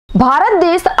ભારત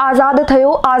દેશ આઝાદ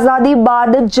થયો. આઝાદી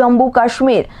બાદ જમ્મુ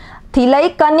કાશ્મીર થી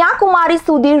લઈ કન્યાકુમારી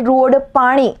સુધી રોડ,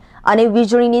 પાણી અને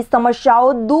વીજળીની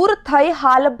સમસ્યાઓ દૂર થઈ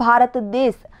હાલ ભારત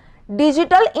દેશ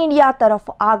ડિજિટલ ઇન્ડિયા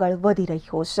તરફ આગળ વધી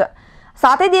રહ્યો છે.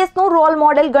 સાથે દેશનું રોલ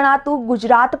મોડેલ ગણાતું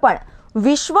ગુજરાત પણ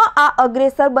વિશ્વ આ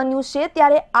અગ્રેસર બન્યું છે.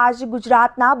 ત્યારે આજ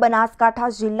ગુજરાતના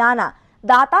બનાસકાંઠા જિલ્લાના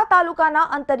દાંતા તાલુકાના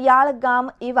અંતરિયાળ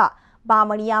ગામ એવા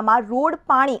બામણિયામાં રોડ,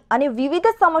 પાણી અને વિવિધ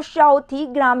સમસ્યાઓથી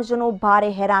ગ્રામજનો ભારે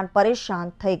હેરાન પરેશાન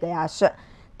થઈ ગયા છે.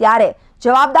 ત્યારે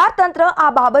જવાબદાર તંત્ર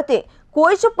આ બાબતે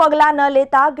કોઈ જ પગલાં ન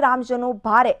લેતા ગ્રામજનો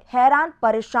ભારે હેરાન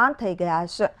પરેશાન થઈ ગયા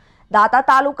છે. દાંતા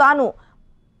તાલુકાનું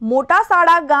મોટા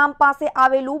સાડા ગામ પાસે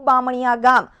આવેલું બામણિયા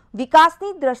ગામ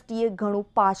વિકાસની દ્રષ્ટિએ ઘણું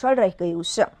પાછળ રહી ગયું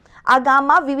છે. આ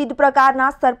ગામમાં વિવિધ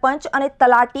પ્રકારના સરપંચ અને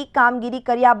તલાટી કામગીરી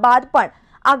કર્યા બાદ પણ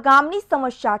આ ગામની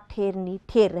સમસ્યા ઠેરની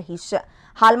ઠેર રહી છે.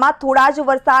 હાલમાં થોડા જ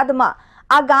વરસાદમાં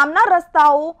આ ગામના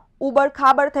રસ્તાઓ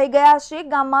ઉબડખાબડ થઈ ગયા છે.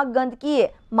 ગામમાં ગંદકીએ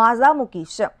માઝા મૂકી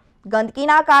છે.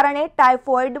 ગંદકીના કારણે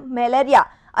ટાઇફોઇડ, મેલેરિયા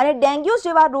અને ડેન્ગ્યુ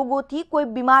જેવા રોગોથી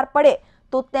કોઈ બીમાર પડે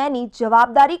તો તેની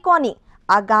જવાબદારી કોની?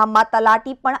 આ ગામમાં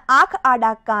તલાટી પણ આંખ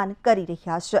આડા કાન કરી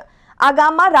રહ્યા છે. આ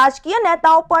ગામમાં રાજકીય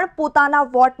નેતાઓ પણ પોતાના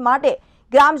વોટ માટે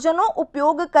ગ્રામજનો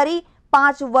ઉપયોગ કરી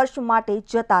 5 વર્ષ માટે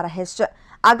જતા રહે છે.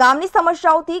 આ ગામની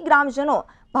સમસ્યાઓથી ગ્રામજનો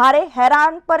ભારે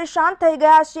હેરાન પરેશાન થઈ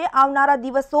ગયા છે. આવનારા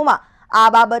દિવસોમાં આ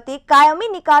બાબતે કાયમી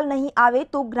નિકાલ નહીં આવે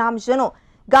તો ગ્રામજનો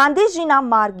ગાંધીજીના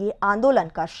માર્ગે આંદોલન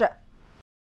કરશે.